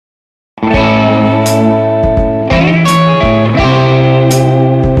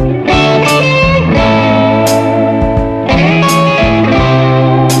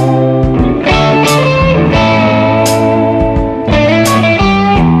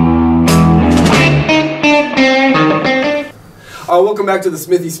welcome back to the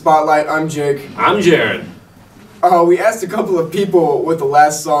Smithie Spotlight. I'm Jake. I'm Jared. We asked a couple of people what the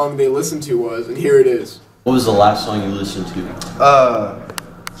last song they listened to was, and here it is. What was the last song you listened to?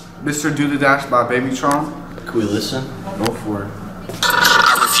 Mr. Do the Dash by Babytron. Can we listen? Go for it.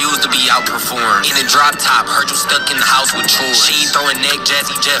 I refuse to be outperformed. In a drop top, heard you stuck in the house with chores. She ain't throwing neck,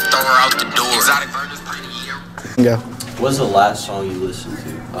 Jazzy Jeff, throw her out the door. Exotic Virgins play the year. Yeah. What was the last song you listened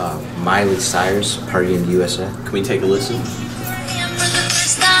to? Miley Cyrus, Party in the USA. Can we take a listen?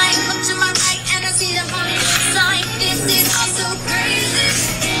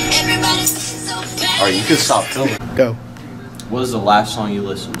 Alright, you can stop filming. Go. What was the last song you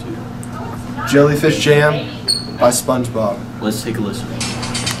listened to? Jellyfish Jam by SpongeBob. Let's take a listen.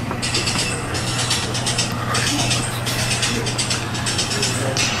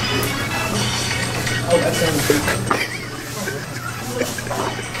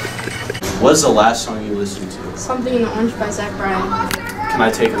 What was the last song you listened to? Something in the Orange by Zach Bryan. Can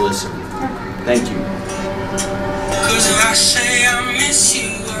I take a listen? Thank you.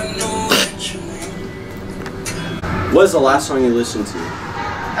 What was the last song you listened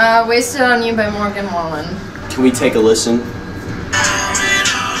to? Wasted on You by Morgan Wallen. Can we take a listen?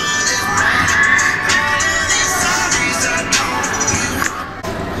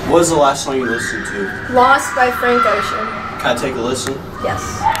 What was the last song you listened to? Lost by Frank Ocean. Can I take a listen? Yes.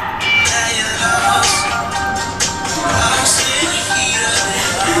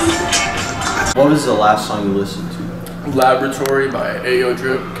 What was the last song you listened to? Laboratory by Ayo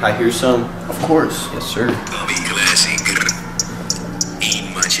Drip. Can I hear some? Of course. Yes, sir. Bobby Classic.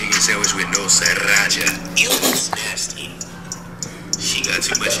 Eating my chicken sandwich with no sriracha. Ew, it's nasty. She got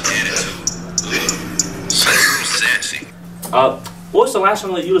too much attitude. So sassy. What was the last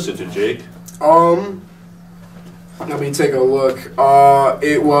song that you listened to, Jake? Let me take a look.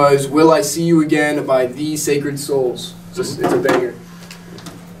 It was Will I See You Again by The Sacred Souls. It's a banger.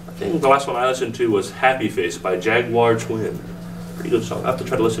 I think the last one I listened to was Happy Face by Jaguar Twin. Pretty good song. I have to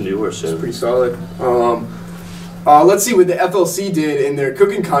try to listen to yours soon. It's pretty solid. Let's see what the FLC did in their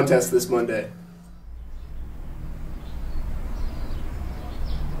cooking contest this Monday.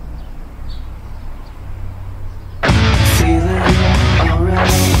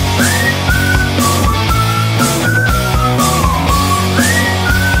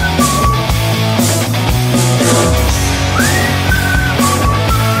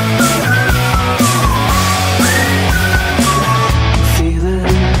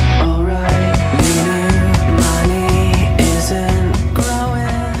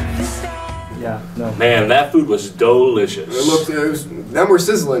 Man, that food was delicious. Them were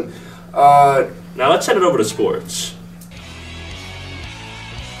sizzling. Now let's send it over to sports.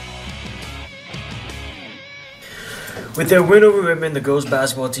 With their win over Redmond, the girls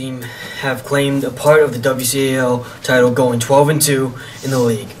basketball team have claimed a part of the WCAL title, going 12-2 in the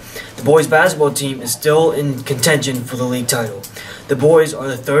league. The boys basketball team is still in contention for the league title. The boys are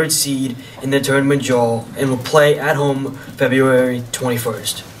the third seed in the tournament draw and will play at home February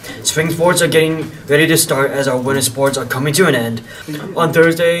 21st. Spring sports are getting ready to start as our winter sports are coming to an end. On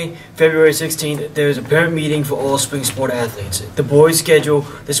Thursday, February 16th, there is a parent meeting for all spring sport athletes. The boys' schedule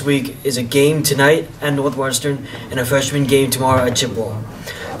this week is a game tonight at Northwestern and a freshman game tomorrow at Chippewa.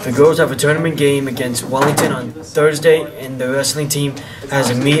 The girls have a tournament game against Wellington on Thursday, and the wrestling team has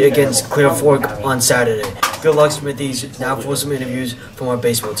a meet against Clear Fork on Saturday. Good luck, Smithies. Now for some interviews from our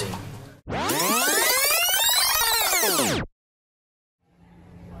baseball team.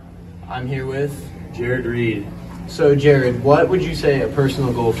 I'm here with Jared Reed. So Jared, what would you say a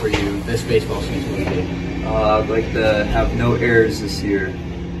personal goal for you this baseball season would be? I'd like to have no errors this year.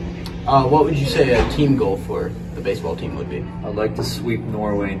 What would you say a team goal for the baseball team would be? I'd like to sweep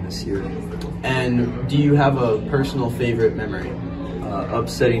Norway this year. And do you have a personal favorite memory?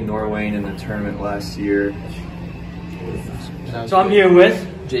 Upsetting Norway in the tournament last year. So I'm here with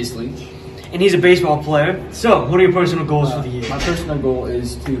Jace Leach. and he's a baseball player. So, what are your personal goals for the year? My personal goal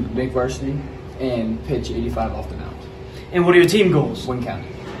is to make varsity and pitch 85 off the mound. And what are your team goals? Win county.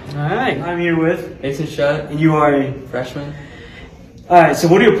 Alright, I'm here with Nathan Shutt. And you are a freshman. Alright, so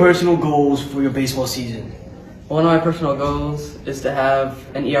what are your personal goals for your baseball season? One of my personal goals is to have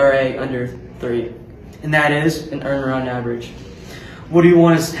an ERA under 3. And that is? An earned run average. What do you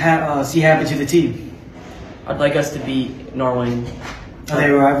want to see happen to the team? I'd like us to beat Norway. Are they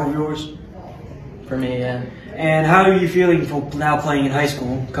a rival of yours? For me, yeah. And how are you feeling for now playing in high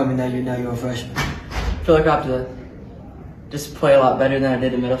school, coming that now you're a freshman? I feel like I have to just play a lot better than I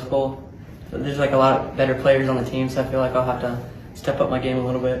did in middle school. There's like a lot better players on the team, so I feel like I'll have to step up my game a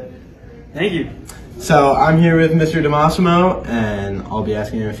little bit. Thank you. So I'm here with Mr. DeMassimo, and I'll be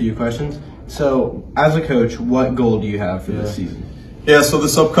asking him a few questions. So, as a coach, what goal do you have for this season? Yeah, so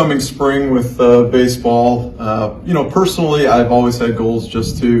this upcoming spring with baseball, personally, I've always had goals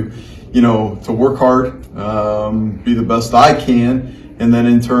just to work hard, be the best I can, and then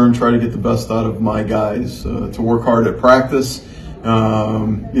in turn try to get the best out of my guys, to work hard at practice,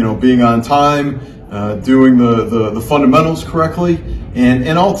 being on time, doing the fundamentals correctly,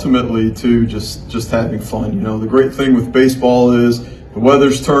 and ultimately to just having fun. The great thing with baseball is the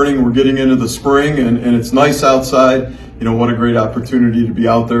weather's turning, we're getting into the spring, and it's nice outside. What a great opportunity to be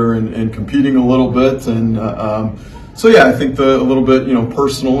out there and competing a little bit. And so, yeah, I think a little bit,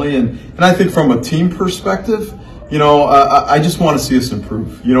 personally. And I think from a team perspective, I just want to see us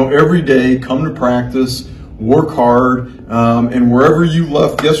improve. Every day, come to practice, work hard, and wherever you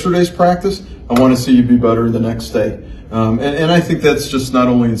left yesterday's practice, I want to see you be better the next day. And I think that's just not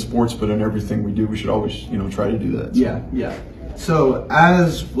only in sports, but in everything we do. We should always, try to do that. So. Yeah. So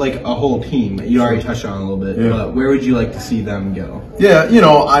as like a whole team, you already touched on it a little bit, but where would you like to see them go? Yeah,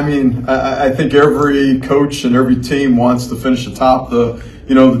 I think every coach and every team wants to finish atop the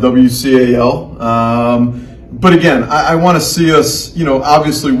WCAL. But again, I want to see us,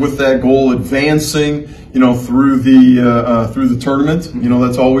 obviously with that goal advancing, through the tournament.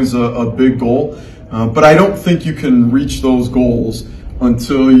 That's always a big goal. But I don't think you can reach those goals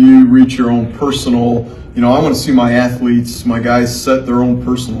until you reach your own personal. I want to see my athletes, my guys set their own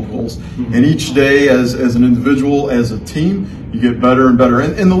personal goals. And each day as an individual, as a team, you get better and better.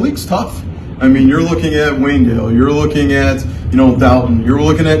 And the league's tough. You're looking at Waynedale, you're looking at, Dalton, you're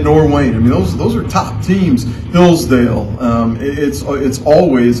looking at Norwayne. Those are top teams. Hillsdale. It's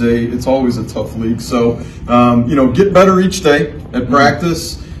always a tough league. So, get better each day at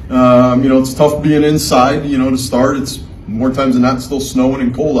practice. It's tough being inside, to start. It's more times than not still snowing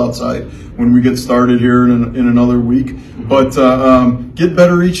and cold outside when we get started here in another week. But get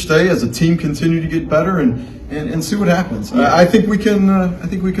better each day as a team, continue to get better and see what happens. I think we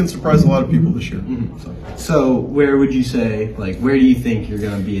can surprise a lot of people this year. So where would you say, where do you think you're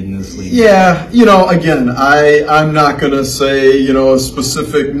going to be in this league? Yeah, again, I'm not going to say, a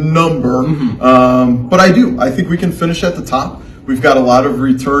specific number, but I think we can finish at the top. We've got a lot of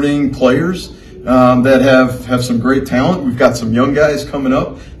returning players that have some great talent. We've got some young guys coming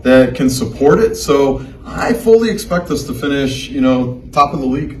up that can support it. So I fully expect us to finish, top of the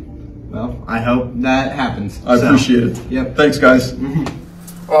league. Well, I hope that happens. I appreciate it. Yep. Thanks, guys.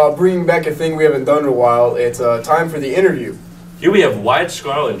 Bringing back a thing we haven't done in a while. It's time for the interview. Here we have Wyatt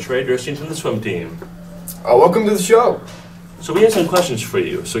Scarlett and Trey Durstein from the swim team. Welcome to the show. So we have some questions for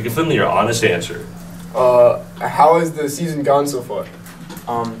you, so give them your honest answer. How has the season gone so far?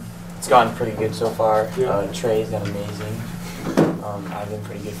 It's gone pretty good so far. Yeah. Trey's done amazing. I've been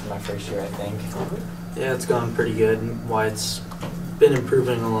pretty good for my first year, I think. Yeah, it's gone pretty good. Wyatt's been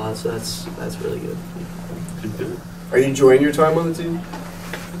improving a lot, so that's really good. Good. Are you enjoying your time on the team?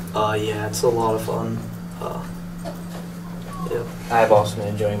 Yeah, it's a lot of fun. Yeah. I've also been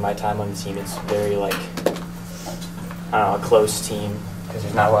enjoying my time on the team. It's very a close team because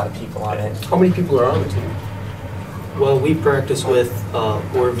there's not a lot of people on it. How many people are on the team? Well, we practice with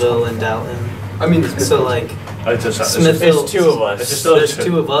Orville and Dalton. Smithville. There's two of us. There's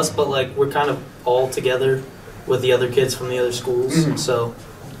two of us, but we're kind of all together with the other kids from the other schools. So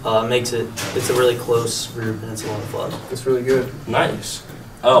it's a really close group and it's a lot of fun. It's really good. Nice.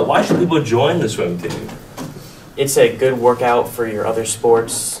 Why should people join the swim team? It's a good workout for your other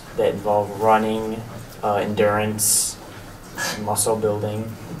sports that involve running, endurance, muscle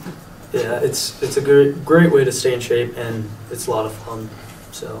building. Yeah, it's a great way to stay in shape, and it's a lot of fun.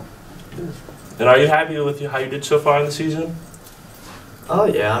 So. And are you happy with how you did so far in the season? Oh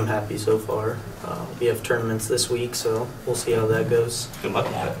yeah, I'm happy so far. We have tournaments this week, so we'll see how that goes. Good luck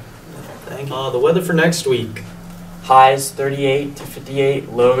with that. Thank you. The weather for next week. Highs 38 to 58,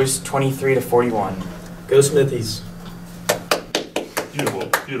 lows 23 to 41. Go Smithies.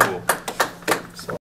 Beautiful.